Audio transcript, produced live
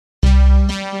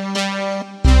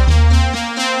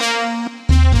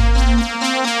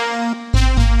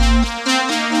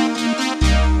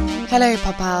Hello,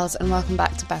 Pop Pals, and welcome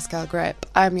back to Best Girl Grip.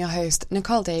 I'm your host,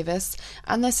 Nicole Davis,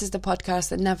 and this is the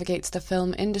podcast that navigates the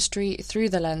film industry through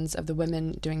the lens of the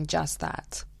women doing just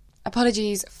that.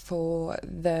 Apologies for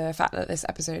the fact that this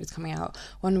episode is coming out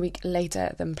 1 week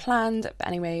later than planned, but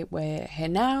anyway, we're here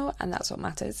now, and that's what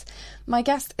matters. My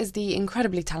guest is the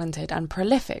incredibly talented and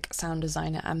prolific sound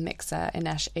designer and mixer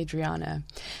Inesh Adriana.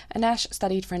 Inesh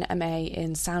studied for an MA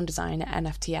in sound design at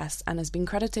NFTS and has been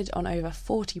credited on over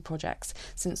 40 projects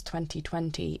since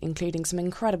 2020, including some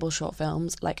incredible short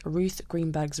films like Ruth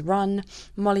Greenberg's Run,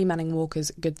 Molly Manning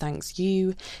Walker's Good Thanks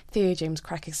You, Theo James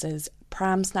Crackis's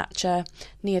Pram Snatcher,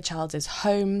 Nia Child's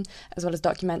Home, as well as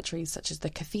documentaries such as The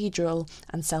Cathedral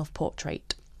and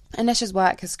Self-Portrait. Inesh's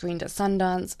work has screened at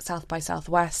Sundance, South by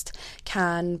Southwest,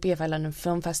 Cannes, BFI London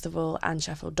Film Festival and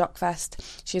Sheffield Doc Fest.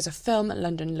 She is a Film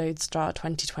London Lodestar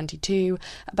 2022,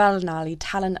 a Berlinale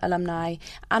Talent alumni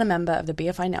and a member of the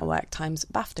BFI Network Times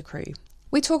BAFTA crew.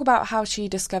 We talk about how she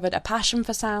discovered a passion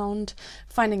for sound,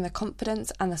 finding the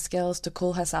confidence and the skills to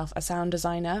call herself a sound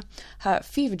designer, her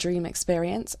fever dream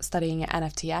experience studying at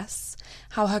NFTS,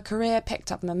 how her career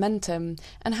picked up momentum,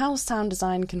 and how sound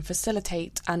design can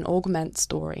facilitate and augment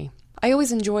story. I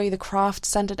always enjoy the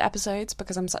craft-centred episodes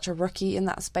because I'm such a rookie in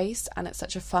that space and it's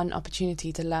such a fun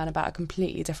opportunity to learn about a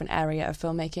completely different area of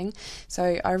filmmaking.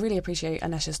 So I really appreciate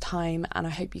Inesh's time and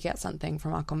I hope you get something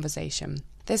from our conversation.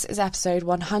 This is episode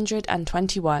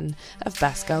 121 of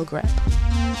Best Girl Grip.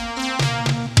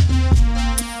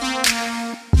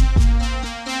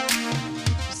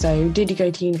 So did you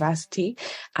go to university?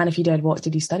 And if you did, what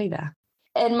did you study there?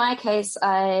 In my case,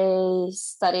 I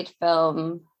studied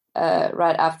film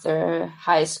right after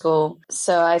high school.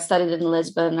 So I studied in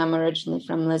Lisbon. I'm originally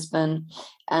from Lisbon.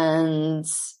 And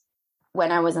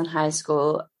when I was in high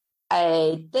school,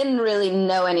 I didn't really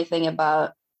know anything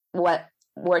about what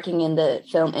working in the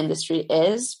film industry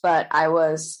is, but I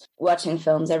was watching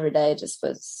films every day. It just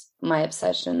was my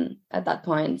obsession at that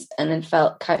point. And it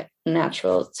felt kind of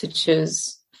natural to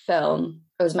choose film.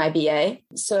 It was my BA.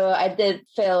 So I did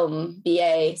film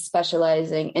BA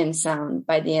specializing in sound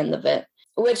by the end of it,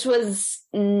 which was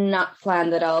not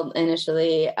planned at all.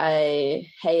 Initially, I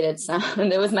hated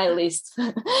sound. It was my least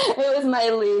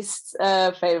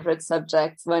favorite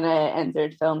subject when I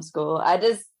entered film school. I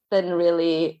just didn't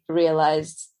really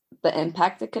realize the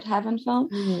impact it could have in film.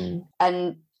 Mm-hmm.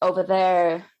 And over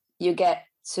there, you get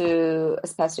to a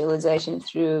specialization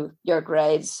through your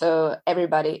grades. So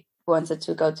everybody wanted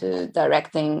to go to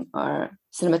directing or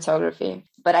cinematography,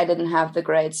 but I didn't have the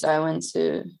grades, so I went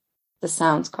to the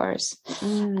sound course.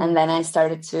 And then I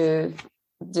started to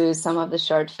do some of the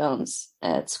short films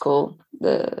at school,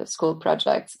 the school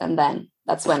projects, and then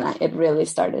that's when it really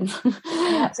started.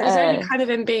 Yeah, so it's only kind of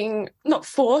in being not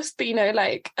forced, but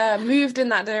moved in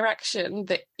that direction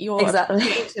that your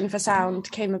application for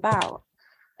sound came about.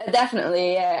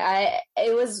 Definitely, yeah.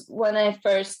 It was when I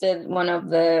first did one of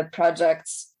the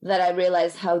projects that I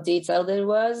realized how detailed it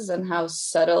was and how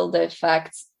subtle the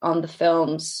effect on the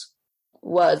films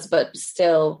was, but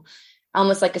still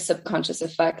almost like a subconscious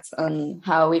effect on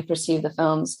how we perceive the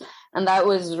films. And that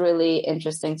was really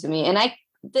interesting to me. And I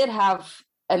did have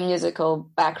a musical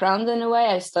background in a way.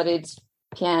 I studied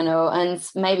piano and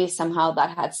maybe somehow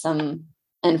that had some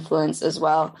influence as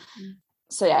well.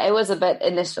 So yeah, it was a bit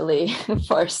initially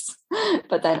forced,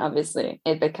 but then obviously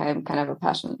it became kind of a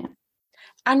passion. Yeah.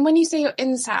 And when you say you're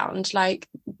in sound,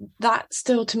 that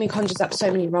still to me conjures up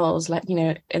so many roles.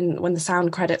 When the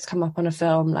sound credits come up on a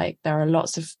film, there are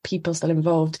lots of people still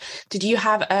involved. Did you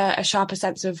have a sharper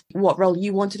sense of what role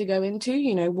you wanted to go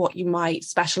into? What you might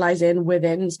specialize in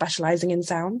within specializing in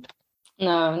sound?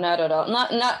 No, not at all.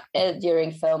 Not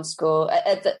during film school,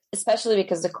 especially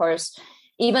because the course,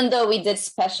 even though we did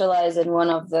specialize in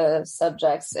one of the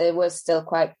subjects, it was still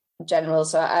quite general.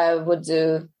 So I would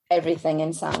do everything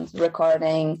in sound,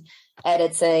 recording,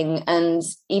 editing, and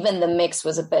even the mix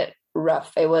was a bit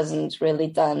rough. It wasn't really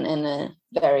done in a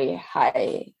very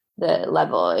high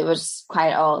level. It was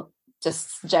quite all just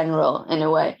general in a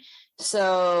way.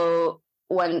 So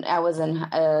when I was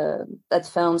at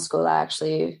film school, I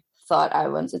actually thought I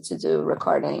wanted to do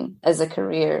recording as a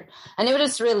career. And it was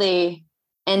just really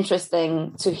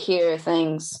interesting to hear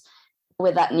things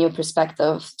with that new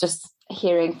perspective, just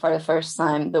hearing for the first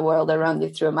time the world around you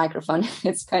through a microphone.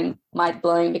 It's kind of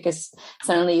mind-blowing because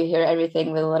suddenly you hear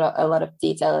everything with a lot of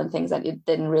detail and things that you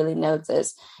didn't really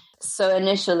notice. So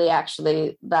initially,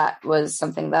 actually, that was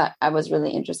something that I was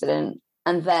really interested in.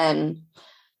 And then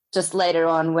just later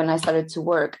on, when I started to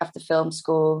work after film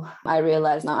school, I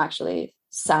realized now actually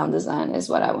sound design is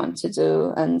what I want to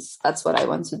do. And that's what I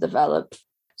want to develop.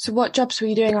 So what jobs were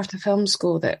you doing after film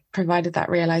school that provided that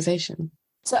realization?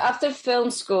 So after film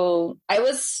school, I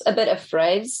was a bit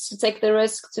afraid to take the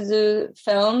risk to do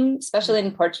film, especially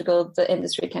in Portugal. The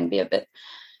industry can be a bit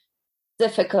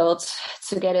difficult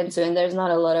to get into, and there's not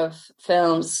a lot of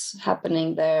films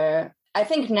happening there. I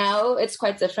think now it's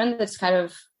quite different. It's kind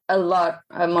of a lot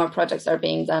more projects are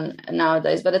being done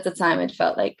nowadays, but at the time it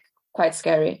felt like quite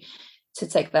scary to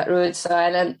take that route. So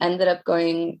I then ended up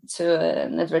going to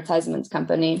an advertisement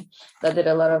company that did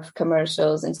a lot of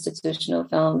commercials, institutional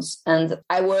films. And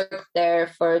I worked there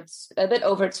for a bit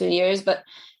over 2 years. But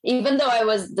even though I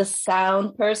was the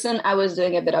sound person, I was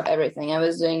doing a bit of everything. I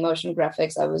was doing motion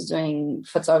graphics. I was doing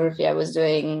photography. I was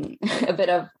doing a bit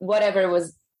of whatever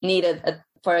was needed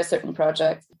for a certain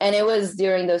project. And it was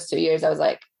during those 2 years, I was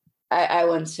like, I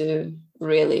want to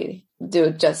really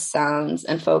do just sounds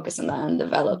and focus on that and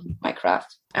develop my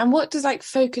craft. And what does like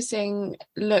focusing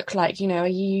look like? You know, are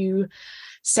you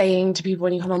saying to people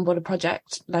when you come on board a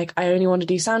project, like, I only want to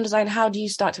do sound design? How do you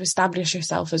start to establish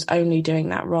yourself as only doing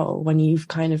that role when you've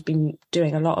kind of been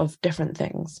doing a lot of different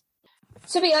things?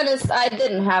 To be honest, I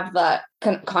didn't have that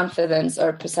confidence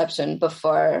or perception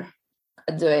before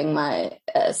doing my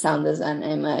sound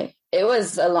design MA. It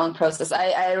was a long process.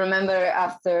 I remember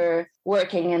after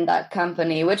working in that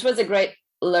company, which was a great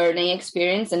learning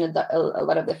experience in a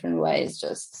lot of different ways,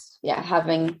 just,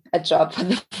 having a job for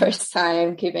the first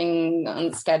time, keeping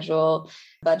on schedule,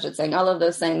 budgeting, all of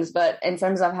those things. But in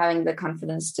terms of having the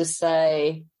confidence to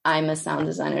say, I'm a sound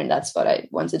designer and that's what I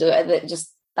want to do,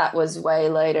 that was way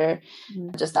later,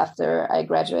 just after I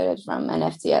graduated from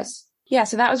NFTS. Yeah,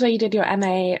 so that was where you did your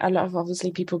MA. A lot of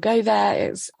obviously people go there.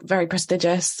 It's very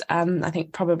prestigious. I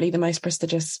think probably the most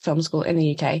prestigious film school in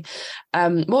the UK.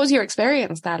 What was your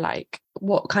experience there like?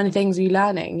 What kind of things are you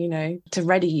learning, you know, to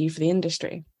ready you for the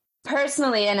industry?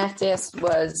 Personally, NFTS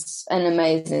was an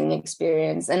amazing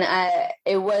experience, and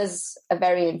it was a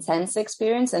very intense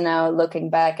experience. And now looking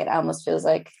back, it almost feels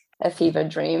like a fever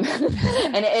dream.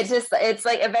 And it's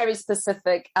like a very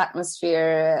specific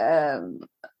atmosphere.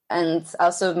 And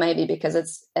also maybe because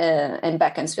it's in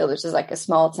Beaconsfield, which is like a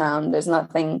small town, there's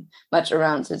nothing much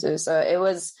around to do. So it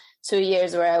was 2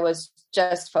 years where I was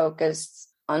just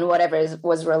focused on whatever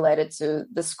was related to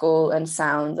the school and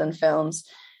sound and films.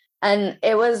 And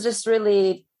it was just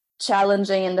really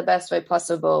challenging in the best way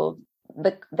possible.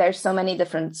 But there's so many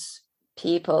different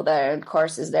people there and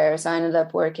courses there. So I ended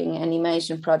up working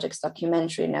animation projects,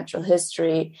 documentary, natural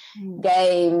history,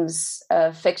 games,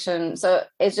 fiction. So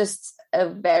it's just a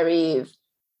very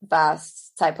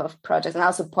vast type of project, and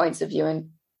also points of view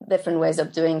and different ways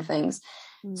of doing things.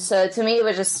 So to me, it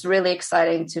was just really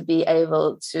exciting to be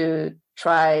able to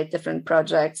try different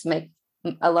projects, make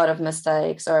a lot of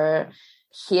mistakes, or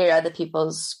hear other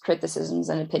people's criticisms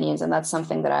and opinions. And that's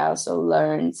something that I also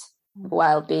learned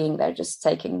while being there, just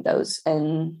taking those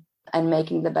in and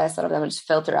making the best out of them and just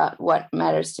filter out what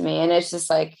matters to me. And it's just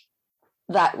like,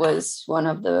 that was one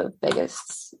of the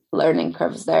biggest learning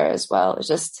curves there as well. It's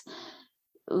just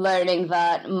learning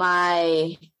that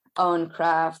my own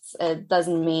craft, it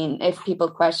doesn't mean if people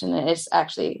question it, it's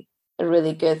actually a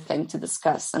really good thing to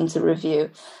discuss and to review.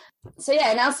 So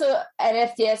and also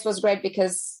NFTS was great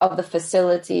because of the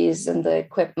facilities and the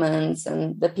equipment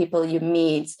and the people you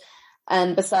meet.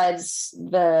 And besides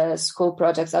the school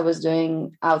projects, I was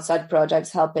doing outside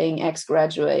projects, helping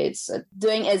ex-graduates,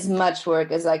 doing as much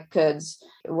work as I could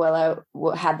while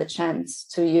I had the chance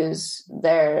to use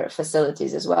their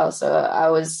facilities as well. So I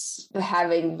was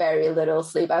having very little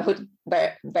sleep. I would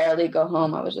barely go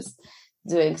home. I was just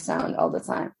doing sound all the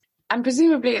time. And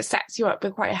presumably it sets you up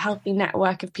with quite a healthy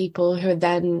network of people who are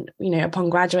then, you know, upon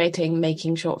graduating,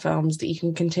 making short films that you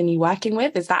can continue working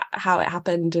with. Is that how it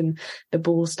happened and the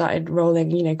ball started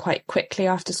rolling, you know, quite quickly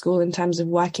after school in terms of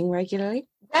working regularly?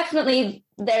 Definitely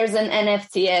there's an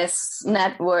NFTS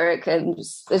network, and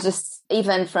it's just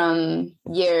even from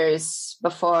years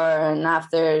before and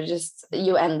after, just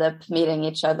you end up meeting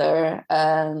each other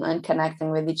and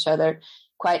connecting with each other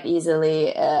quite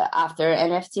easily after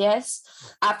NFTS.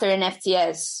 After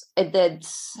NFTS, it did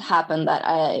happen that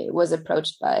I was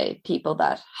approached by people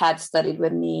that had studied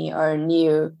with me or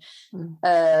knew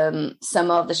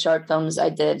some of the short films I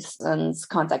did and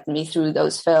contacted me through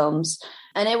those films.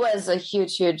 And it was a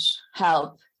huge, huge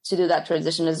help to do that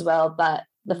transition as well. But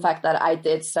the fact that I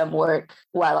did some work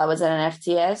while I was at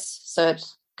NFTS, so it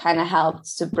kind of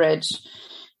helped to bridge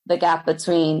the gap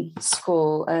between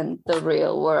school and the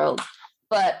real world.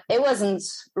 But it wasn't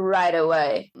right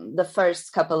away. The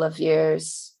first couple of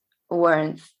years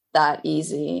weren't that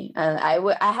easy. And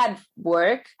I had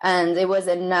work, and it was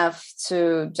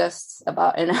just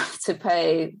about enough to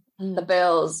pay the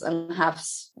bills and have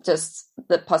just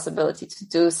the possibility to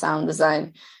do sound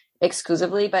design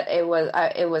exclusively, but it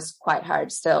was quite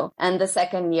hard still. And the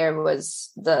second year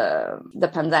was the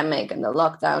pandemic and the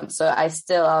lockdown, so I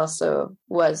still also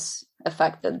was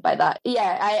affected by that.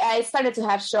 Yeah, I started to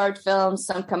have short films,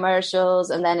 some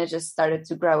commercials, and then it just started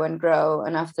to grow and grow.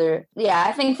 And after,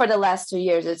 I think for the last 2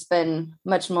 years, it's been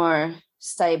much more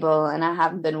stable, and I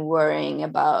haven't been worrying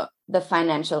about the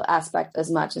financial aspect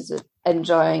as much as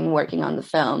enjoying working on the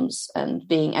films and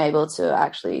being able to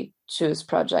actually choose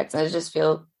projects. I just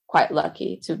feel quite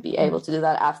lucky to be able to do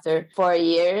that after 4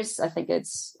 years. I think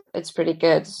it's pretty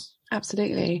good.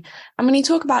 Absolutely. And when you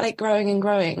talk about like growing and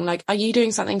growing, like, are you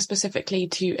doing something specifically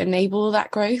to enable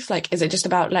that growth? Like, is it just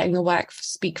about letting the work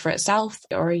speak for itself,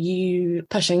 or are you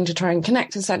pushing to try and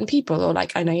connect with certain people? Or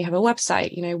like, I know you have a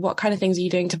website, you know, what kind of things are you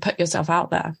doing to put yourself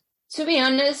out there? To be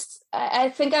honest, I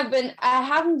think I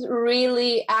haven't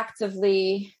really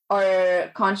actively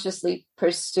or consciously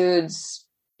pursued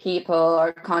people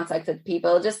or contacted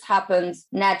people. It just happens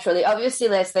naturally. Obviously,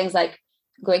 there's things like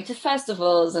going to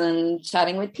festivals and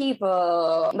chatting with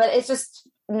people, but it's just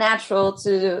natural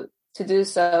to do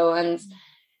so. And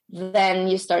then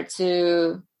you start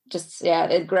to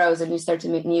it grows, and you start to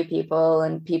meet new people,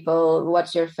 and people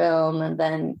watch your film and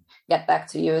then get back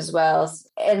to you as well.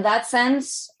 In that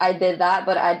sense, I did that,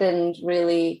 but I didn't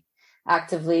really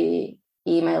actively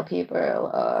email people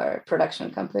or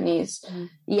production companies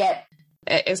yet.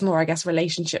 It's more, I guess,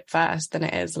 relationship first than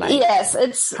it is like, yes,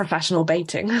 it's professional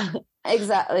baiting.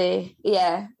 Exactly.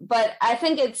 Yeah. But I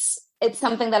think it's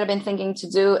something that I've been thinking to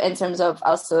do in terms of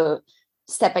also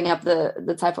stepping up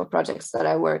the type of projects that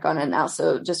I work on, and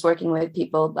also just working with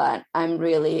people that I'm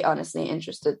really honestly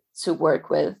interested to work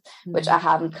with, which I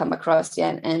haven't come across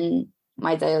yet in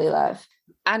my daily life.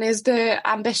 And is the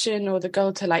ambition or the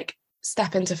goal to like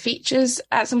step into features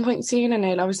at some point soon? I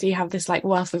know obviously you have this like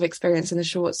wealth of experience in the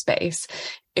short space.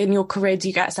 In your career, do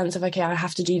you get a sense of, okay, I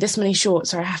have to do this many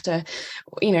shorts, or I have to,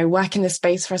 you know, work in this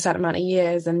space for a certain amount of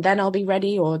years and then I'll be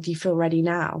ready? Or do you feel ready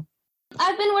now?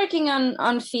 I've been working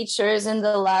on features in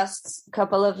the last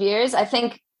couple of years. I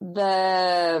think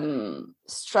the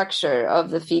structure of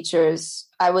the features,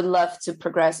 I would love to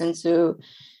progress into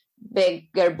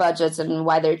bigger budgets and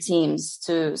wider teams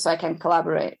so I can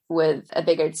collaborate with a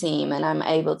bigger team, and I'm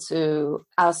able to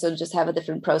also just have a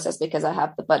different process because I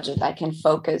have the budget. I can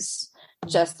focus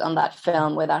just on that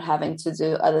film without having to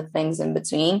do other things in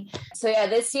between. So yeah,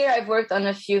 this year I've worked on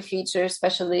a few features,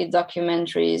 especially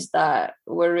documentaries that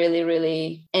were really,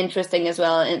 really interesting as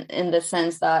well, in the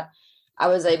sense that I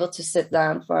was able to sit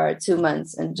down for 2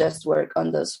 months and just work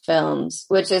on those films,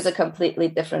 which is a completely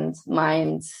different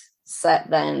mindset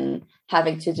than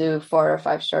having to do 4 or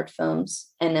 5 short films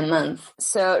in a month.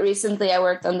 So recently I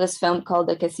worked on this film called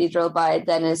The Cathedral by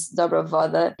Denis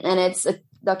Dobrovoda, and it's a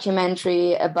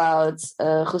documentary about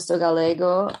Justo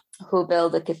Gallego, who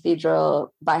built a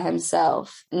cathedral by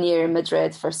himself near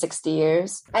Madrid for 60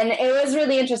 years. And it was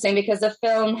really interesting because the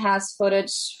film has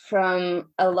footage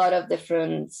from a lot of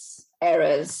different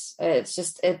eras. It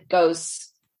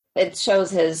shows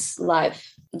his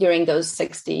life during those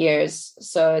 60 years.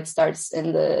 So it starts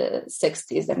in the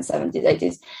 60s and 70s,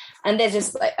 80s. And there's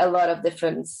just like a lot of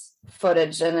different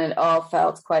footage, and it all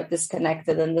felt quite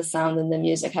disconnected, and the sound and the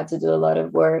music had to do a lot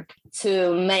of work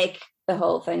to make the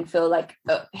whole thing feel like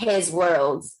his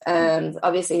world. And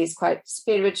obviously he's quite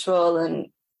spiritual, and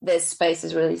this space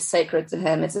is really sacred to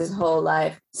him. It's his whole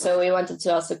life. So we wanted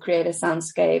to also create a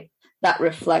soundscape that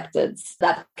reflected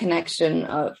that connection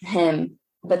of him,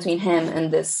 between him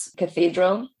and this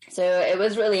cathedral. So it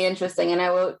was really interesting. And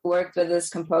I worked with this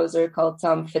composer called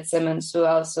Tom Fitzsimmons, who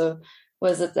also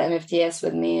was at the MFTS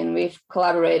with me, and we've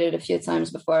collaborated a few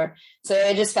times before. So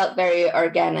it just felt very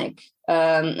organic.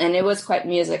 And it was quite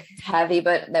music heavy,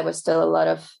 but there was still a lot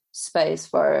of space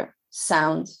for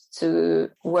sound to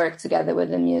work together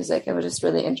with the music. It was just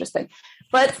really interesting.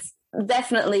 But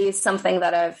definitely something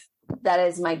that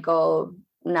is my goal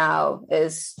now,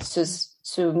 is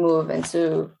to move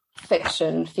into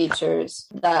fiction features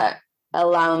that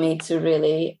allow me to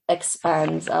really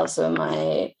expand also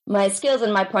my skills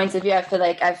and my point of view. I feel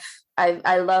like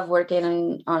I love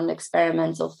working on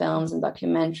experimental films and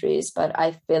documentaries, but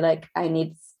I feel like I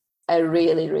need a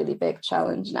really, really big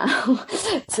challenge now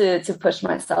to push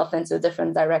myself into a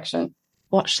different direction.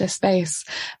 Watch this space.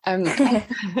 I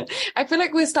feel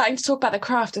like we're starting to talk about the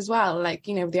craft as well, like,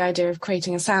 you know, the idea of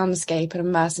creating a soundscape and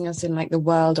immersing us in like the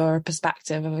world or a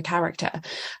perspective of a character.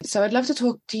 So I'd love to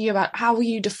talk to you about how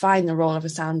you define the role of a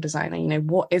sound designer. You know,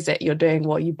 what is it you're doing,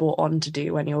 what you brought on to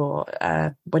do when you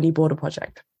bought a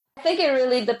project? I think it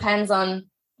really depends on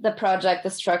the project, the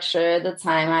structure, the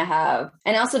time I have,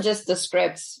 and also just the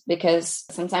scripts, because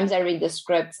sometimes I read the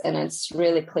scripts and it's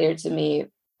really clear to me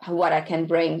what I can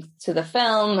bring to the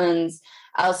film. And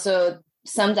also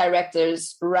some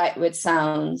directors write with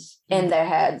sounds in their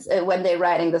heads. When they're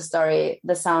writing the story,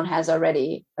 the sound has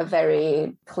already a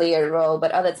very clear role,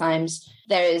 but other times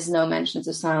there is no mention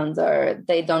to sound, or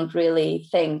they don't really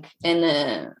think in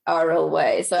an oral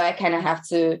way. So I kind of have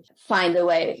to find a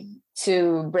way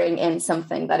to bring in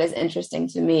something that is interesting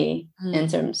to me in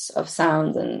terms of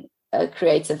sound and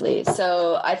creatively.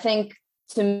 So I think,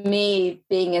 to me,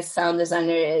 being a sound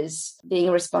designer is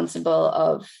being responsible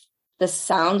of the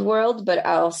sound world, but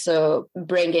also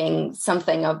bringing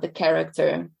something of the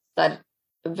character that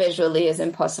visually is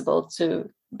impossible to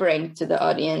bring to the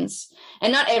audience.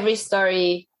 And not every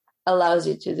story allows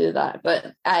you to do that,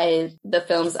 but the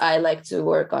films I like to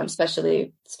work on,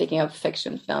 especially speaking of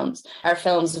fiction films, are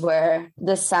films where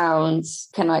the sound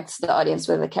connects the audience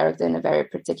with the character in a very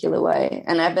particular way.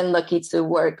 And I've been lucky to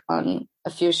work on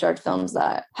a few short films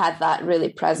that had that really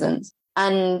present.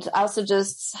 And also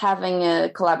just having a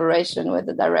collaboration with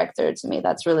the director, to me,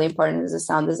 that's really important as a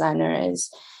sound designer, is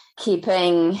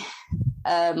keeping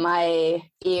my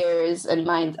ears and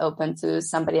mind open to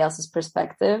somebody else's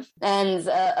perspective. And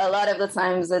a lot of the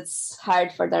times it's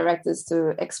hard for directors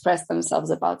to express themselves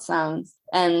about sound.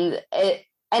 And I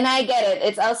get it.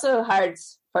 It's also hard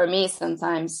for me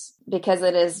sometimes because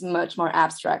it is much more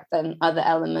abstract than other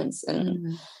elements.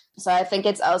 And so I think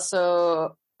it's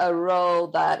also a role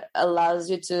that allows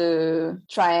you to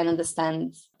try and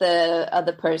understand the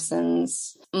other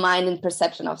person's mind and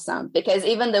perception of sound, because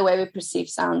even the way we perceive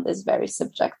sound is very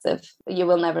subjective. You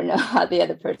will never know how the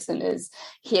other person is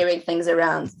hearing things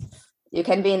around. You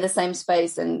can be in the same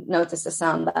space and notice a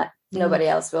sound that nobody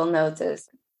else will notice.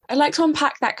 I'd like to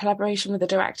unpack that collaboration with the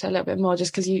director a little bit more,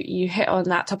 just because you hit on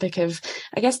that topic of,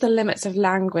 I guess, the limits of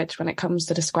language when it comes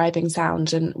to describing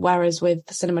sound. And whereas with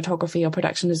cinematography or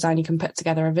production design, you can put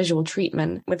together a visual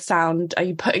treatment, with sound, are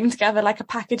you putting together like a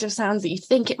package of sounds that you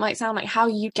think it might sound like? How are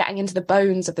you getting into the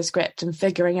bones of the script and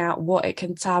figuring out what it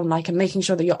can sound like and making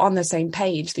sure that you're on the same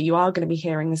page, that you are going to be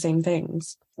hearing the same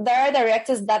things? There are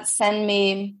directors that send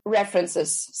me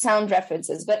references, sound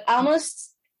references, but almost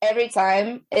every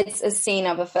time it's a scene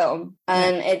of a film,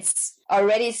 and it's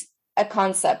already a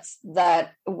concept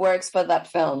that works for that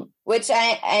film, which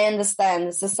I understand.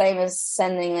 It's the same as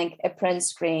sending like a print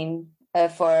screen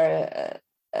for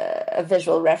a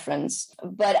visual reference.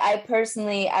 But I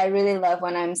really love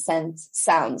when I'm sent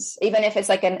sounds, even if it's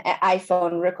like an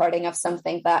iPhone recording of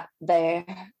something that they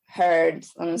heard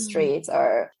on the street,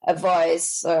 or a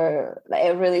voice, or like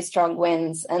a really strong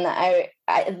winds. And I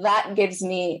that gives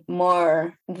me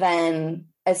more than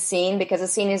a scene, because a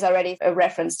scene is already a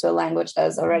reference to a language that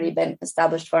has already been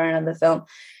established for another film.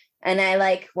 And I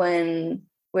like when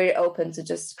we're open to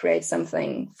just create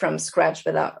something from scratch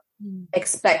without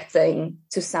expecting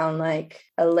to sound like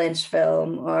a Lynch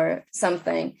film or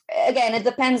something. Again, it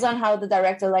depends on how the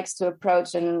director likes to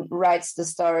approach and writes the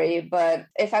story. But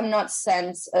if I'm not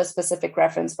sent a specific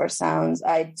reference for sounds,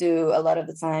 I do a lot of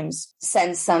the times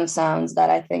send some sounds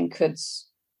that I think could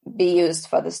be used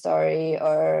for the story,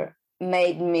 or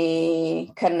made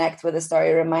me connect with the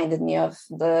story, reminded me of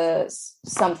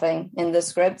something in the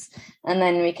script, and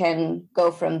then we can go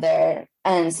from there.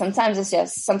 And sometimes it's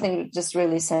just something just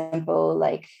really simple,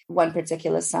 like one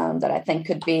particular sound that I think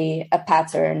could be a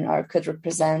pattern or could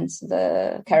represent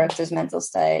the character's mental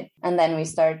state. And then we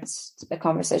start the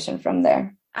conversation from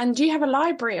there. And do you have a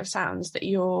library of sounds that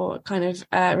you're kind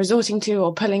of resorting to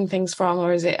or pulling things from?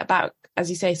 Or is it about, as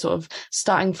you say, sort of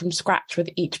starting from scratch with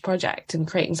each project and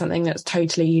creating something that's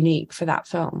totally unique for that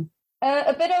film?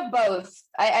 A bit of both.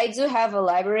 I do have a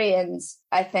library, and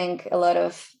I think a lot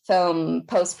of film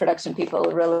post-production people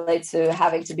relate to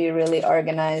having to be really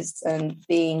organized and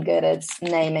being good at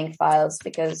naming files,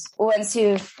 because once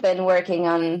you've been working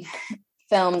on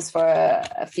films for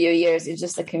a few years, you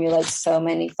just accumulate so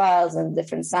many files and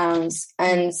different sounds.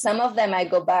 And some of them I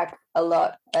go back a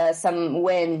lot, some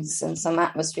winds and some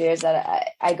atmospheres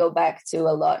that I go back to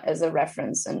a lot as a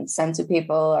reference and send to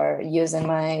people or use in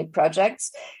my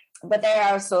projects. But there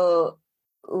are also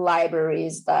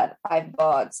libraries that I've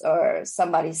bought or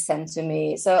somebody sent to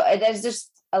me. So there's just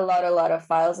a lot of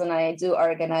files, and I do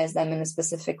organize them in a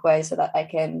specific way so that I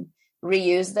can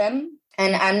reuse them.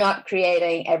 And I'm not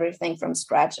creating everything from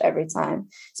scratch every time,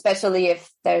 especially if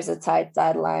there's a tight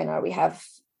deadline or we have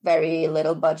very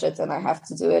little budget and I have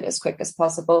to do it as quick as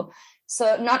possible.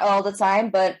 So not all the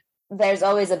time, but there's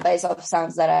always a base of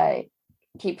sounds that I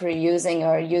keep reusing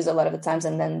or use a lot of the times,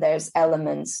 and then there's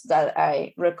elements that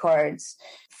I record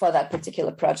for that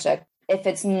particular project. If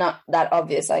it's not that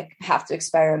obvious, I have to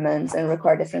experiment and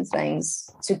record different things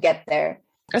to get there.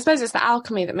 I suppose it's the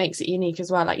alchemy that makes it unique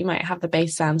as well. Like you might have the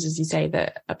bass sounds, as you say,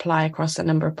 that apply across a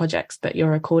number of projects, but you're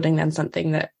recording then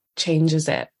something that changes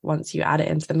it once you add it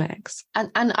into the mix. And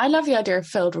I love the idea of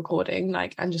field recording,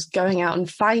 like, and just going out and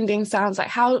finding sounds. Like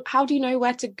how do you know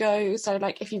where to go? So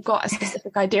like if you've got a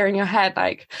specific idea in your head,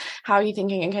 like how are you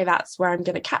thinking, okay, that's where I'm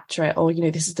going to capture it, or, you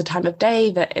know, this is the time of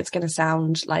day that it's going to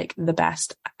sound like the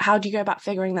best. How do you go about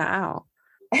figuring that out?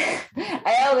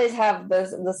 I always have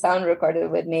the sound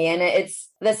recorded with me, and it's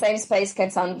the same space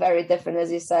can sound very different, as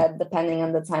you said, depending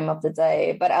on the time of the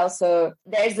day. But also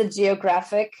there's the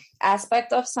geographic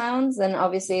aspect of sounds, and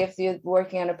obviously if you're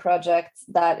working on a project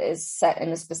that is set in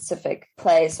a specific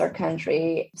place or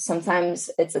country, sometimes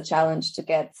it's a challenge to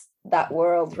get that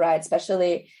world right.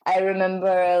 Especially I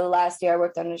remember last year I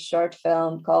worked on a short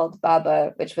film called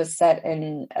Baba, which was set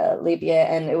in Libya,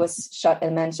 and it was shot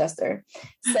in Manchester.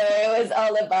 So it was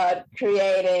all about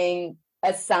creating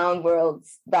a sound world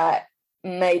that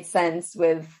made sense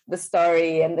with the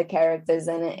story and the characters,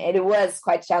 and it was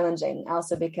quite challenging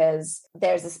also because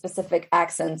there's a specific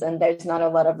accent and there's not a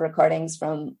lot of recordings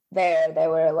from there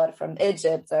were a lot from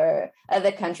Egypt or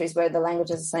other countries where the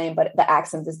language is the same but the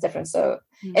accent is different. So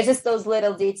it's just those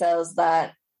little details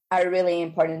that are really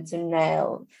important to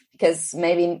nail, because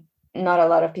maybe not a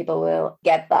lot of people will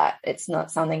get that it's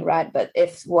not sounding right, but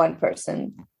if one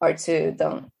person or two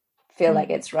don't feel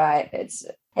like it's right,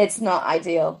 it's not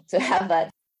ideal to have that.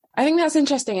 I think that's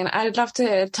interesting, and I'd love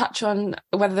to touch on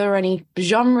whether there are any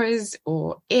genres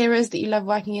or eras that you love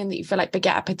working in that you feel like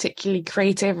beget a particularly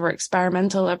creative or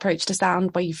experimental approach to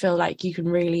sound, where you feel like you can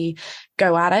really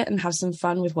go at it and have some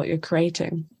fun with what you're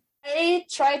creating. I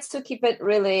tried to keep it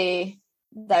really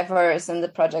diverse in the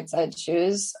projects I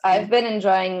choose. I've been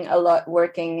enjoying a lot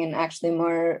working in actually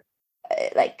more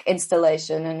like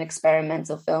installation and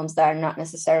experimental films that are not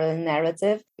necessarily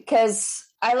narrative, because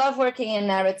I love working in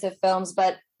narrative films,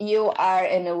 but you are,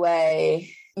 in a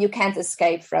way, you can't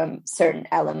escape from certain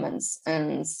elements,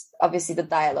 and obviously the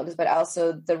dialogues, but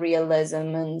also the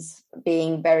realism and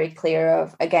being very clear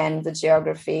of, again, the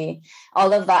geography.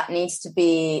 All of that needs to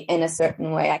be in a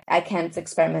certain way. I can't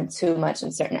experiment too much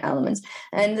in certain elements.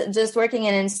 And just working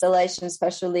in installation,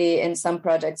 especially in some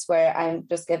projects where I'm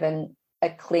just given a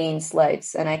clean slate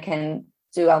and I can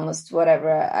do almost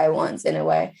whatever I want in a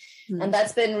way. And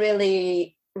that's been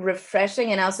really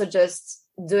refreshing, and also just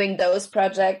doing those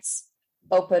projects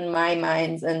open my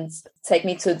mind and take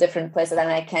me to different places that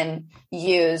I can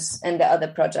use in the other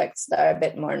projects that are a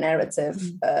bit more narrative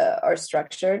or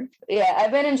structured. Yeah,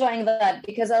 I've been enjoying that,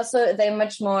 because also they're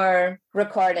much more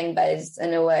recording based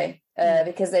in a way.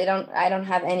 Because I don't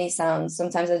have any sounds.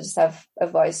 Sometimes I just have a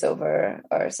voiceover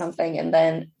or something, and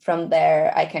then from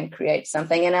there I can create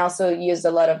something. And I also use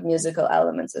a lot of musical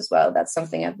elements as well. That's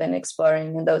something I've been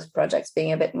exploring in those projects,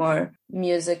 being a bit more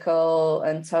musical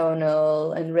and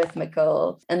tonal and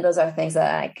rhythmical. And those are things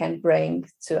that I can bring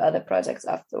to other projects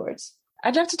afterwards.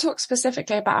 I'd love to talk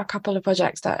specifically about a couple of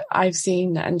projects that I've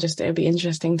seen, and just it would be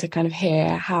interesting to kind of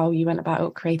hear how you went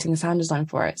about creating the sound design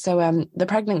for it. So The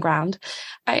Pregnant Ground,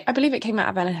 I believe it came out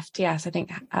of NFTS. I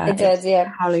think it did, yeah.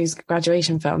 Harlow's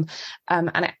graduation film. And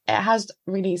it has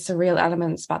really surreal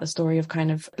elements about the story of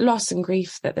kind of loss and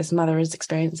grief that this mother is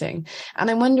experiencing. And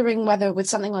I'm wondering whether with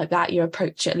something like that, you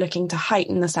approach it looking to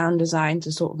heighten the sound design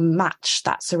to sort of match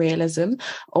that surrealism,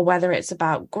 or whether it's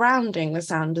about grounding the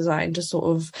sound design to sort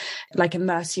of like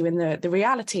immerse you in the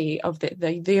reality of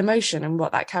the emotion and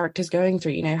what that character's going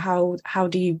through. You know, how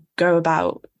do you go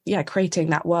about creating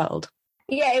that world?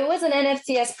 Yeah, it was an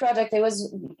NFTS project. It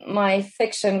was my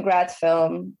fiction grad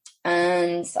film,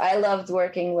 and I loved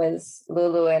working with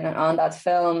Lulu on that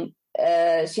film.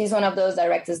 She's one of those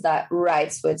directors that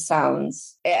writes with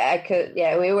sounds.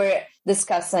 We were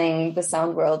discussing the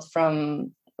sound world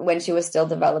from when she was still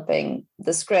developing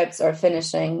the scripts or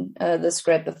finishing the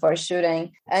script before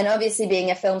shooting. And obviously being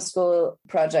a film school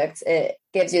project, it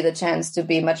gives you the chance to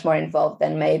be much more involved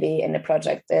than maybe in a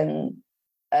project in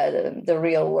the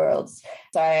real world.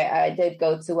 So I did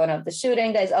go to one of the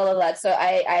shooting days, all of that. So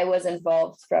I was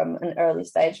involved from an early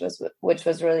stage, which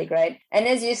was really great. And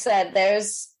as you said,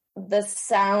 the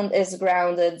sound is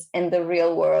grounded in the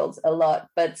real world a lot,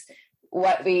 but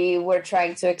what we were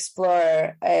trying to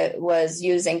explore was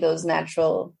using those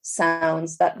natural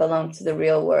sounds that belong to the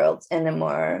real world in a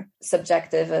more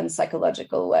subjective and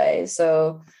psychological way.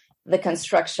 So the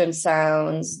construction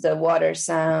sounds, the water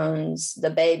sounds,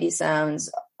 the baby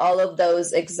sounds, all of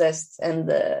those exist in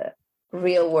the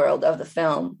real world of the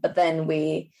film. But then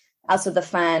we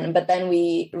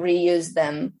reuse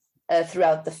them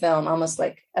throughout the film, almost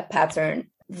like a pattern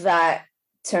that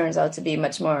turns out to be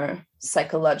much more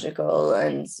psychological,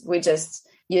 and we just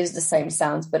used the same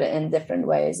sounds, but in different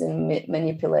ways, and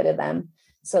manipulated them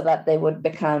so that they would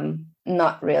become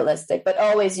not realistic, but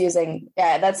always using,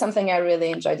 that's something I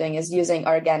really enjoy doing, is using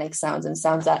organic sounds and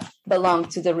sounds that belong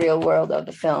to the real world of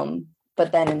the film,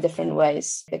 but then in different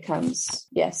ways becomes,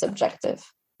 subjective.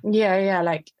 Yeah,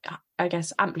 like I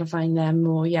guess amplifying them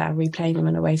or replaying them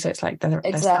in a way so it's like they're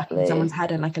stuck in someone's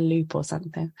head in like a loop or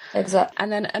something. Exactly.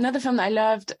 And then another film that I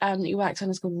loved that you worked on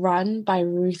is called Run by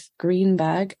Ruth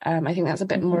Greenberg. I think that's a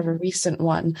bit more of a recent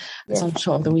one. It's on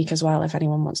Short of the Week as well if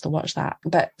anyone wants to watch that.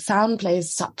 But sound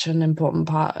plays such an important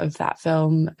part of that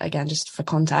film. Again, just for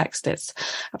context, it's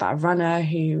about a runner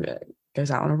who goes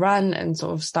out on a run and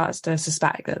sort of starts to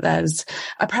suspect that there's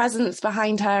a presence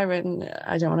behind her, and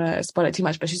I don't want to spoil it too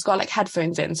much, but she's got like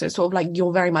headphones in, so it's sort of like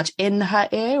you're very much in her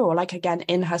ear, or like again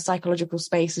in her psychological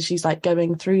space as she's like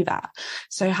going through that.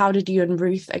 So how did you and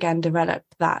Ruth again develop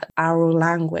that aural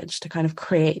language to kind of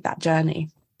create that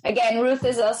journey? Again, Ruth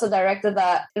is also a director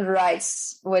that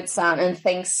writes with sound and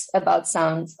thinks about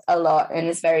sound a lot, and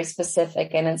is very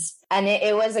specific, and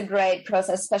it was a great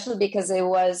process, especially because it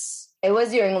was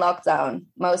during lockdown,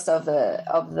 most of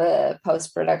the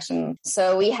post-production.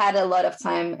 So we had a lot of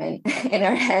time in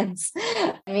our hands.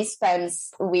 And we spent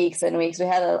weeks and weeks. We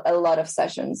had a lot of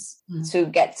sessions to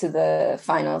get to the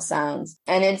final sounds.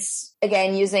 And it's,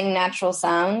 again, using natural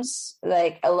sounds,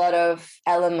 like a lot of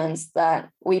elements that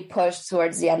we pushed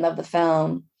towards the end of the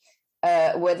film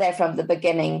were there from the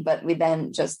beginning, but we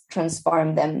then just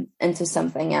transformed them into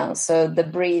something else. So the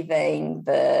breathing,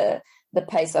 the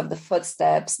pace of the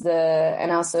footsteps,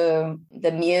 and also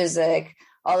the music,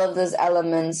 all of those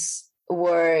elements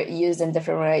were used in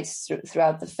different ways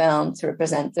throughout the film to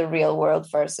represent the real world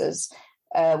versus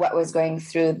what was going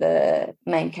through the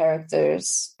main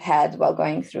character's head while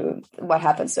going through what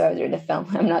happens to her during the film.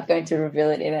 I'm not going to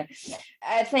reveal it either.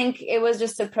 I think it was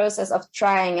just a process of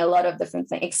trying a lot of different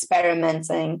things,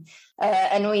 experimenting.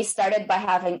 And we started by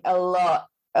having a lot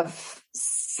of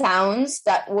sounds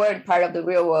that weren't part of the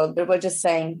real world. They were just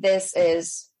saying, this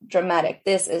is dramatic,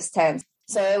 this is tense.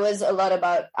 So it was a lot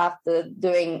about, after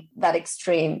doing that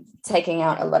extreme, taking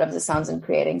out a lot of the sounds and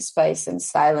creating space and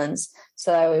silence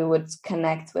so that we would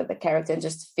connect with the character and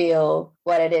just feel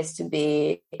what it is to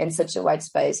be in such a wide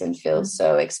space and feel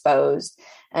so exposed.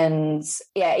 And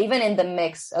even in the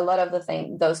mix, a lot of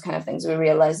those kind of things we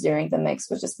realized during the mix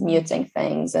was just muting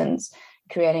things and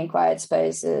creating quiet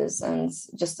spaces and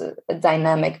just a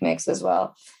dynamic mix as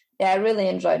well. I really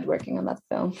enjoyed working on that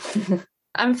film.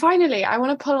 And finally, I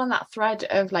want to pull on that thread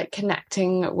of like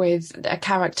connecting with a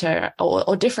character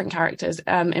or different characters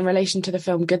in relation to the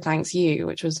film Good Thanks You,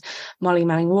 which was Molly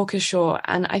Manning Walkershaw.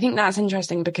 And I think that's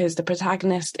interesting because the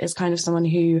protagonist is kind of someone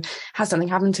who has something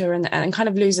happen to her and kind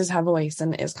of loses her voice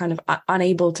and is kind of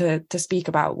unable to speak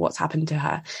about what's happened to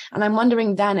her. And I'm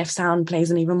wondering then if sound plays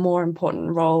an even more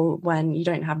important role when you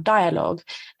don't have dialogue,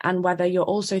 and whether you're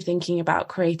also thinking about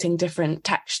creating different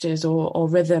textures or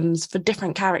rhythms for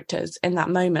different characters in that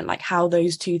moment, like how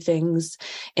those two things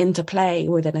interplay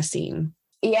within a scene.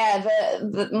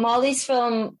 The Molly's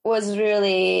film was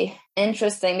really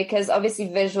interesting because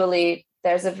obviously visually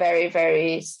there's a very,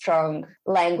 very strong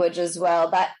language as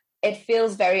well, that it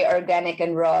feels very organic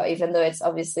and raw, even though it's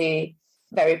obviously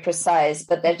very precise,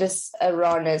 but there's just a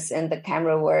rawness in the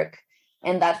camera work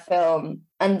in that film,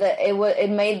 and it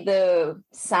made the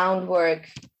sound work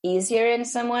easier in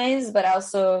some ways, but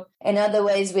also in other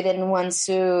ways we didn't want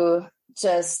to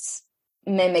just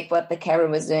mimic what the camera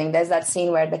was doing. There's that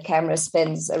scene where the camera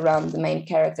spins around the main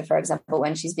character, for example,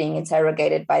 when she's being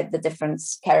interrogated by the different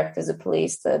characters, the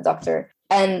police, the doctor.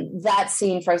 And that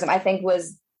scene, for example, I think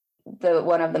was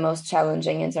one of the most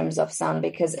challenging in terms of sound,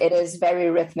 because it is very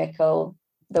rhythmical,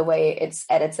 the way it's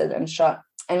edited and shot.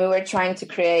 And we were trying to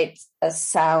create a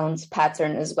sound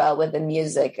pattern as well with the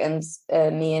music. And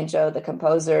me and Joe, the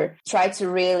composer, tried to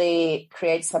really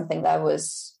create something that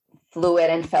was fluid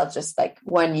and felt just like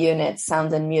one unit,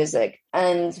 sound and music.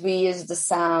 And we used the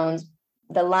sound,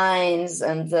 the lines,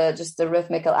 and just the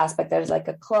rhythmical aspect. There's like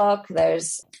a clock.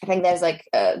 There's like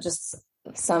just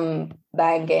some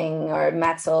banging or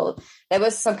metal. There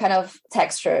was some kind of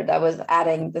texture that was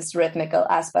adding this rhythmical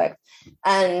aspect.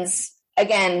 And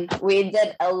again, we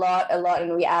did a lot,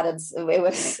 and we added, it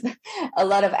was a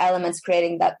lot of elements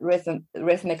creating that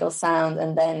rhythmical sound.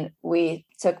 And then we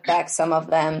took back some of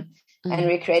them and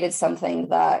recreated something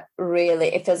that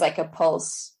really, it feels like a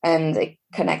pulse, and it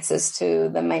connects us to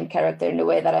the main character in a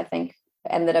way that I think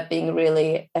ended up being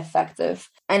really effective.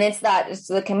 And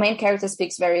the main character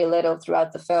speaks very little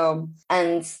throughout the film,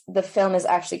 and the film is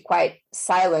actually quite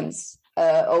silent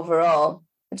overall.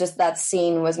 just that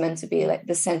scene was meant to be like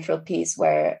the central piece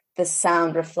where the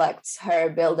sound reflects her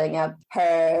building up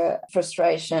her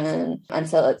frustration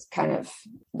until it's kind of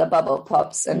the bubble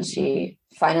pops and she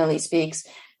finally speaks.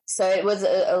 So it was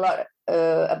a lot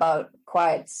about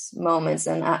quiet moments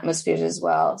and atmospheres as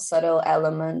well, subtle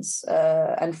elements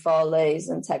and follies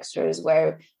and textures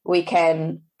where we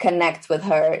can connect with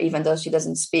her even though she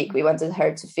doesn't speak. We wanted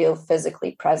her to feel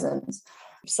physically present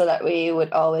so that we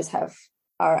would always have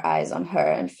our eyes on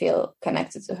her and feel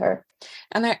connected to her.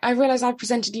 And I realise I've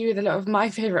presented you with a lot of my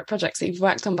favourite projects that you've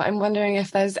worked on, but I'm wondering if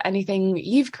there's anything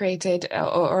you've created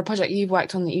or a project you've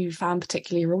worked on that you found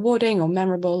particularly rewarding or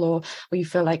memorable or you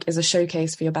feel like is a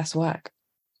showcase for your best work.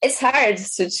 It's hard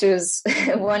to choose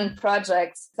one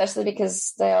project, especially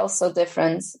because they're all so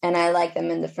different and I like them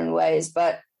in different ways.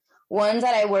 But one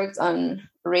that I worked on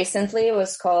recently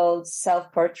was called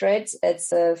Self-Portrait.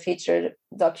 It's a featured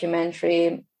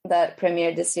documentary that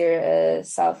premiered this year at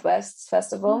Southwest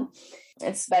Festival.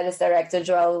 It's by this director,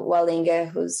 Joel Wallinga,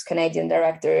 who's a Canadian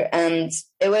director. And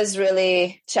it was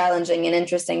really challenging and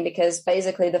interesting because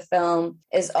basically the film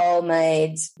is all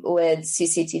made with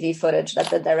CCTV footage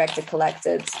that the director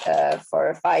collected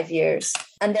for 5 years.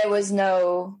 And there was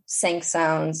no sync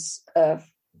sounds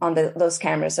on those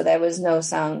cameras. So there was no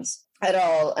sounds at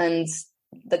all. And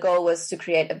the goal was to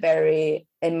create a very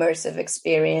immersive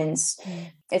experience.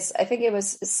 I think it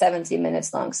was 70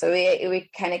 minutes long. So we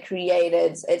kind of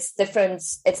created, it's different,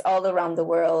 it's all around the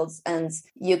world and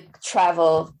you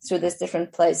travel through these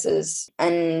different places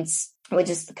and we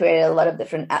just created a lot of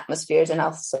different atmospheres and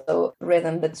also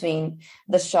rhythm between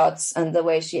the shots and the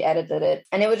way she edited it.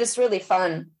 And it was just really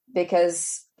fun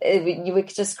because you would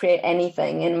just create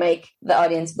anything and make the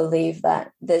audience believe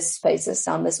that these spaces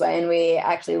sound this way. And we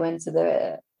actually went to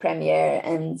the premiere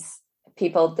and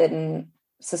people didn't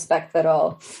suspect at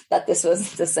all that this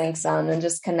was the sync sound and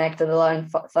just connected a lot and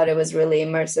thought it was really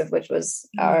immersive, which was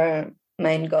our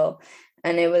main goal.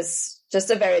 And it was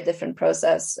just a very different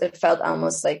process. It felt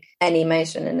almost like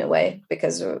animation in a way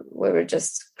because we were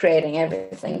just creating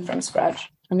everything from scratch.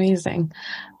 Amazing.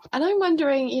 And I'm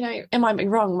wondering, it might be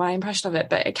wrong, my impression of it,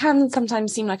 but it can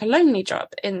sometimes seem like a lonely job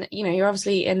you're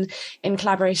obviously in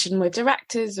collaboration with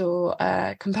directors or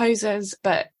composers,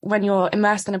 but when you're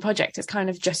immersed in a project, it's kind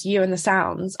of just you and the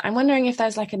sounds. I'm wondering if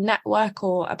there's like a network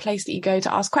or a place that you go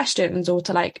to ask questions or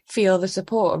to like feel the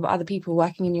support of other people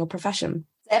working in your profession.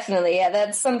 Definitely. Yeah,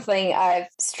 that's something I've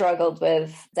struggled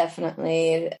with.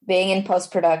 Definitely being in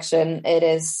post-production, it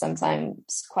is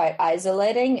sometimes quite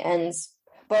isolating and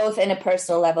both in a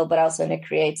personal level, but also in a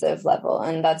creative level.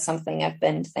 And that's something I've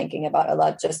been thinking about a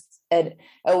lot, just a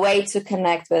way to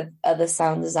connect with other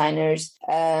sound designers.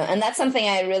 And that's something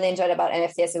I really enjoyed about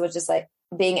NFTS. It was just like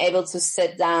being able to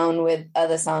sit down with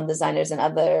other sound designers and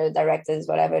other directors,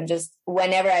 whatever. And just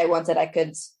whenever I wanted, I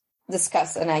could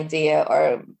discuss an idea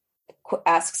or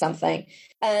ask something.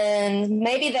 And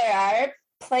maybe there are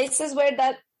places where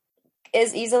that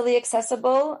is easily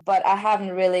accessible, but I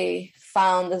haven't really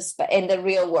found this in the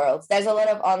real world. There's a lot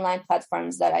of online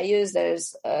platforms that I use.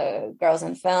 There's Girls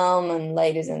in Film and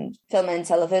Ladies in Film and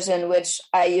Television, which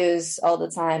I use all the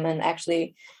time. And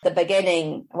actually, the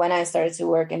beginning, when I started to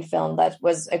work in film, that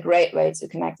was a great way to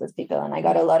connect with people. And I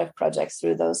got a lot of projects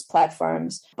through those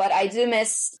platforms. But I do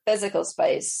miss physical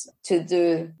space to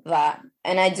do that.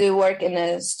 And I do work in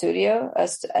a studio,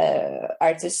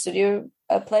 artist studio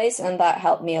place, and that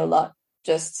helped me a lot.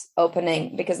 Just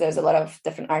opening, because there's a lot of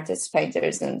different artists,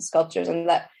 painters and sculptors, and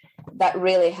that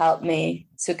really helped me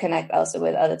to connect also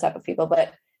with other type of people.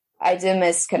 But I do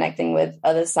miss connecting with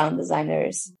other sound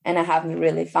designers, and I haven't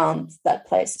really found that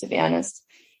place, to be honest.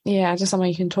 Yeah, just somewhere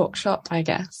you can talk shop, I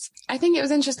guess. I think it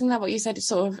was interesting that what you said,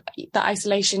 sort of the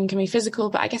isolation can be physical,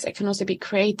 but I guess it can also be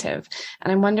creative.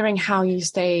 And I'm wondering how you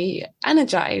stay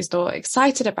energized or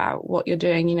excited about what you're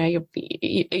doing.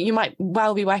 You might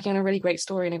well be working on a really great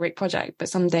story and a great project, but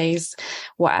some days,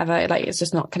 whatever, like it's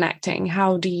just not connecting.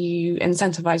 How do you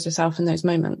incentivize yourself in those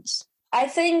moments? I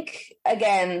think,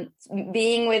 again,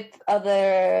 being with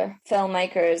other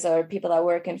filmmakers or people that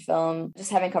work in film, just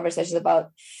having conversations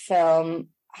about film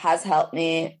has helped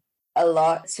me a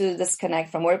lot to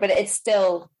disconnect from work, but it's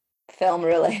still film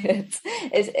related.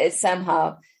 It's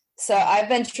somehow. So I've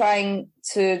been trying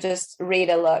to just read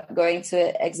a lot, going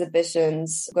to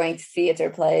exhibitions, going to theater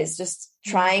plays, just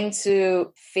trying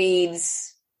to feed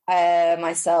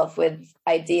myself with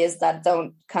ideas that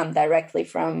don't come directly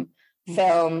from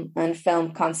film and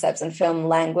film concepts and film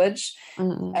language.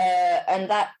 And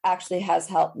that actually has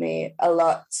helped me a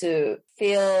lot to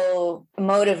feel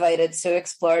motivated to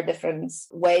explore different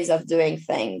ways of doing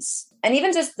things. And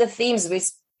even just the themes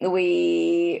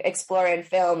we explore in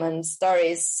film and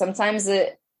stories, sometimes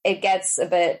it gets a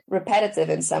bit repetitive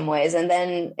in some ways. And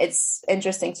then it's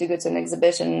interesting to go to an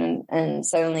exhibition and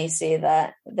suddenly see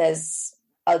that there's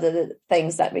other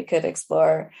things that we could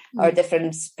explore or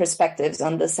different perspectives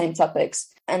on the same topics.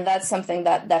 And that's something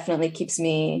that definitely keeps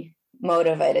me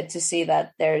motivated to see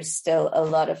that there's still a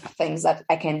lot of things that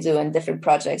I can do in different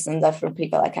projects and different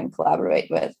people I can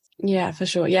collaborate with. Yeah, for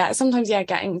sure. Yeah, sometimes,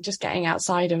 getting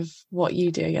outside of what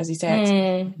you do, as you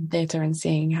say, theatre and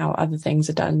seeing how other things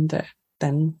are done that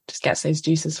then just gets those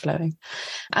juices flowing.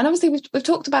 And obviously we've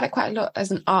talked about it quite a lot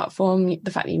as an art form,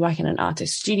 the fact that you work in an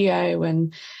artist studio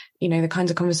and, you know, the kinds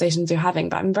of conversations you're having,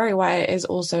 but I'm very aware it is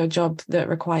also a job that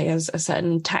requires a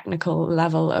certain technical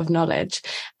level of knowledge.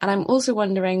 And I'm also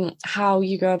wondering how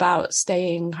you go about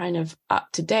staying kind of up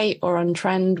to date or on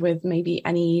trend with maybe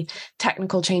any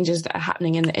technical changes that are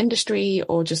happening in the industry,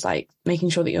 or just like making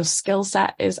sure that your skill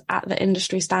set is at the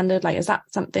industry standard. Like, is that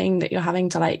something that you're having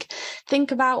to like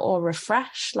think about or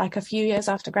refresh like a few years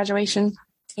after graduation?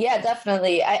 Yeah,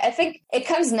 definitely. I think it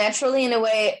comes naturally in a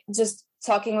way, just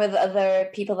talking with other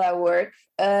people that work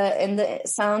in the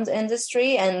sound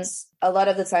industry. And a lot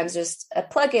of the times just a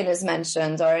plugin is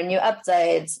mentioned or a new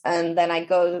update. And then I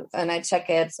go and I check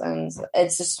it. And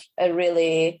it's just a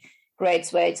really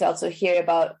great way to also hear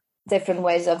about different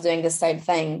ways of doing the same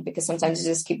thing, because sometimes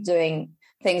you just keep doing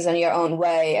things on your own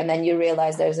way. And then you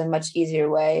realize there's a much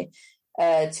easier way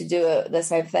to do the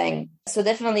same thing. So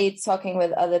definitely talking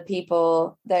with other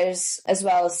people. There's as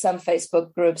well some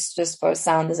Facebook groups just for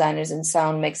sound designers and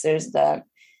sound mixers that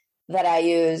I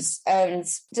use, and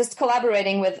just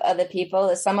collaborating with other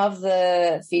people. Some of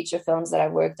the feature films that I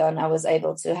worked on, I was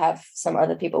able to have some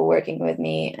other people working with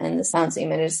me in the sound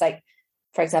team. And it's like,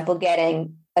 for example,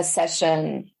 getting a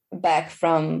session back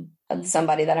from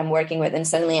somebody that I'm working with, and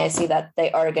suddenly I see that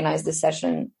they organize the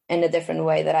session in a different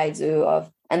way that I do.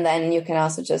 And then you can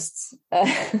also just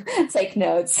take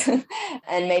notes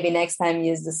and maybe next time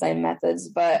use the same methods.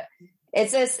 But it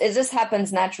just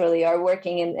happens naturally, or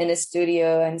working in a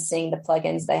studio and seeing the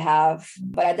plugins they have.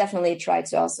 But I definitely try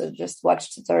to also just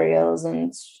watch tutorials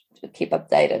and to keep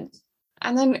updated.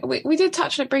 And then we did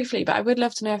touch on it briefly, but I would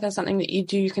love to know if there's something that you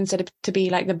do consider to be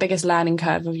like the biggest learning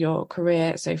curve of your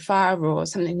career so far, or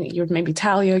something that you would maybe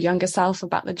tell your younger self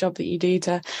about the job that you do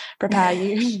to prepare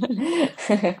you.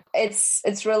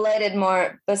 It's related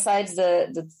more, besides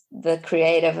the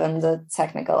creative and the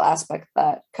technical aspect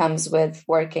that comes with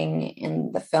working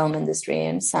in the film industry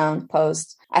and sound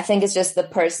post. I think it's just the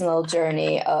personal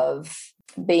journey of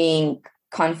being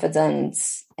confident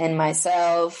in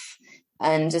myself,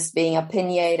 and just being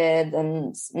opinionated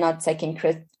and not taking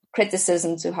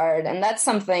criticism too hard. And that's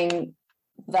something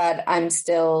that I'm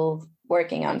still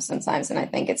working on sometimes. And I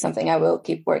think it's something I will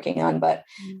keep working on. But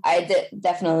I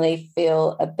definitely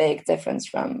feel a big difference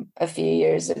from a few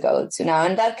years ago to now.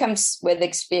 And that comes with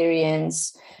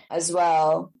experience as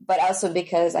well. But also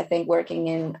because I think working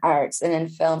in arts and in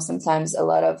film, sometimes a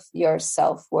lot of your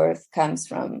self-worth comes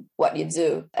from what you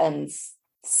do. And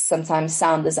sometimes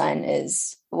sound design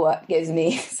is what gives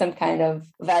me some kind of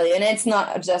value. And it's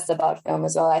not just about film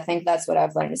as well. I think that's what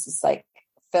I've learned. Is just like,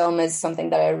 film is something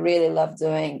that I really love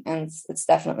doing, and it's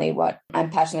definitely what I'm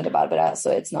passionate about, but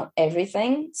also it's not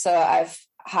everything. So I've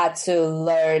had to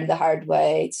learn the hard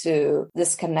way to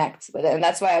disconnect with it. And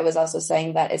that's why I was also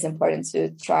saying that it's important to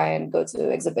try and go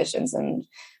to exhibitions and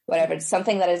whatever. It's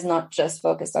something that is not just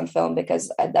focused on film, because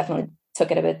I definitely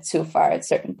took it a bit too far at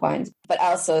certain points, but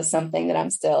also something that I'm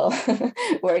still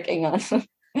working on.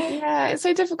 Yeah, it's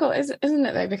so difficult, isn't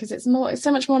it though? Because it's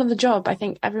so much more of the job. I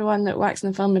think everyone that works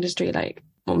in the film industry, like,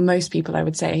 well, most people I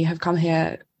would say, have come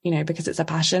here, you know, because it's a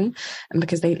passion and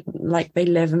because they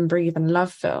live and breathe and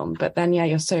love film. But then, yeah,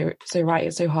 you're so right.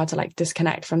 It's so hard to like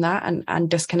disconnect from that and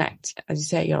disconnect, as you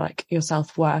say, your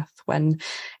self-worth when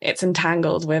it's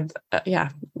entangled with,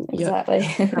 exactly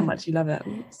how much you love it.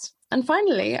 And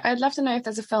finally, I'd love to know if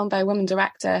there's a film by a woman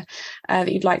director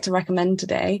that you'd like to recommend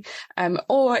today,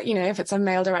 or, you know, if it's a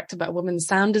male director but a woman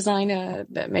sound designer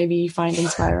that maybe you find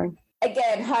inspiring.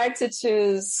 Again, hard to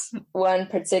choose one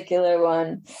particular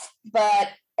one, but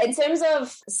in terms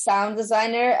of sound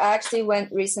designer, I actually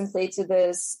went recently to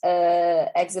this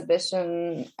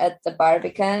exhibition at the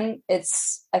Barbican.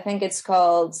 I think it's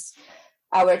called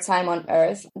Our Time on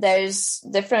Earth. There's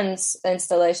different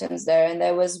installations there, and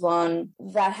there was one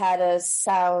that had a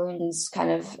sound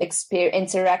kind of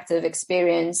interactive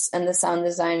experience, and the sound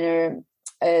designer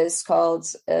is called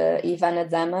Ivana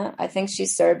Dema. I think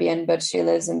she's Serbian, but she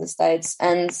lives in the States.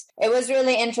 And it was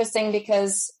really interesting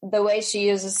because the way she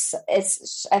uses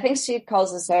I think she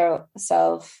calls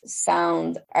herself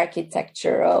sound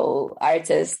architectural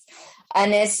artist.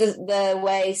 And it's just the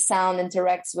way sound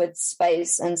interacts with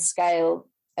space and scale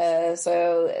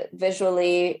So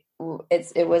visually,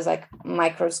 it was like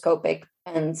microscopic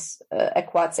and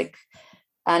aquatic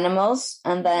animals,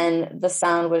 and then the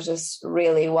sound was just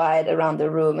really wide around the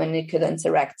room, and you could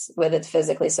interact with it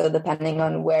physically. So depending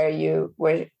on where you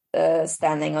were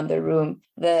standing on the room,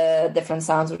 the different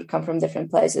sounds would come from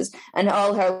different places. And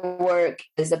all her work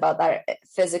is about that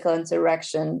physical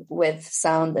interaction with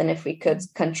sound, and if we could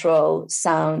control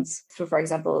sounds through, for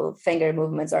example, finger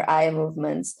movements or eye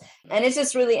movements. And it's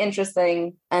just really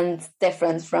interesting and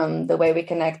different from the way we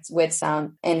connect with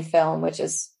sound in film, which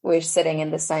is we're sitting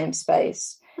in the same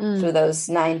space through those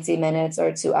 90 minutes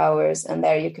or 2 hours, and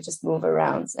there you could just move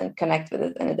around and connect with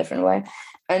it in a different way.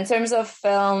 In terms of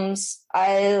films,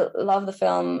 I love the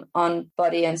film On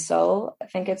Body and Soul, I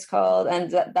think it's called, and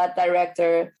that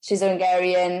director, she's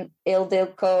Hungarian,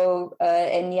 Ildikó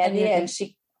Enyedi, and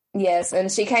she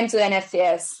came to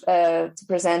NFTS to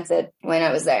present it when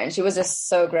I was there, and she was just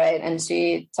so great, and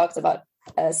she talked about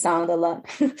sound a lot.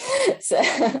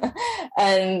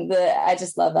 I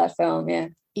just love that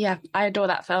film. Yeah, I adore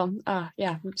that film.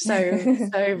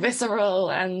 So visceral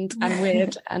and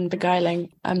weird and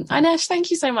beguiling. Ines,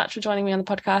 thank you so much for joining me on the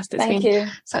podcast. It's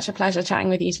been such a pleasure chatting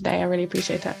with you today. I really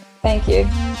appreciate it. Thank you.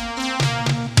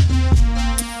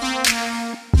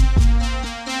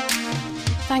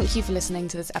 Thank you for listening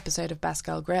to this episode of Best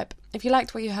Girl Grip. If you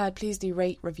liked what you heard, please do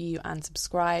rate, review and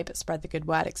subscribe, spread the good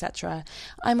word, etc.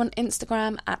 I'm on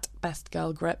Instagram at Best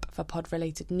Girl Grip for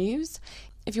pod-related news.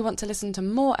 If you want to listen to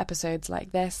more episodes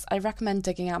like this, I recommend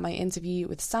digging out my interview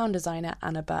with sound designer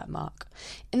Anna Burtmark.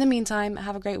 In the meantime,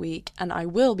 have a great week, and I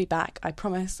will be back, I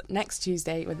promise, next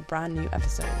Tuesday with a brand new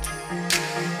episode.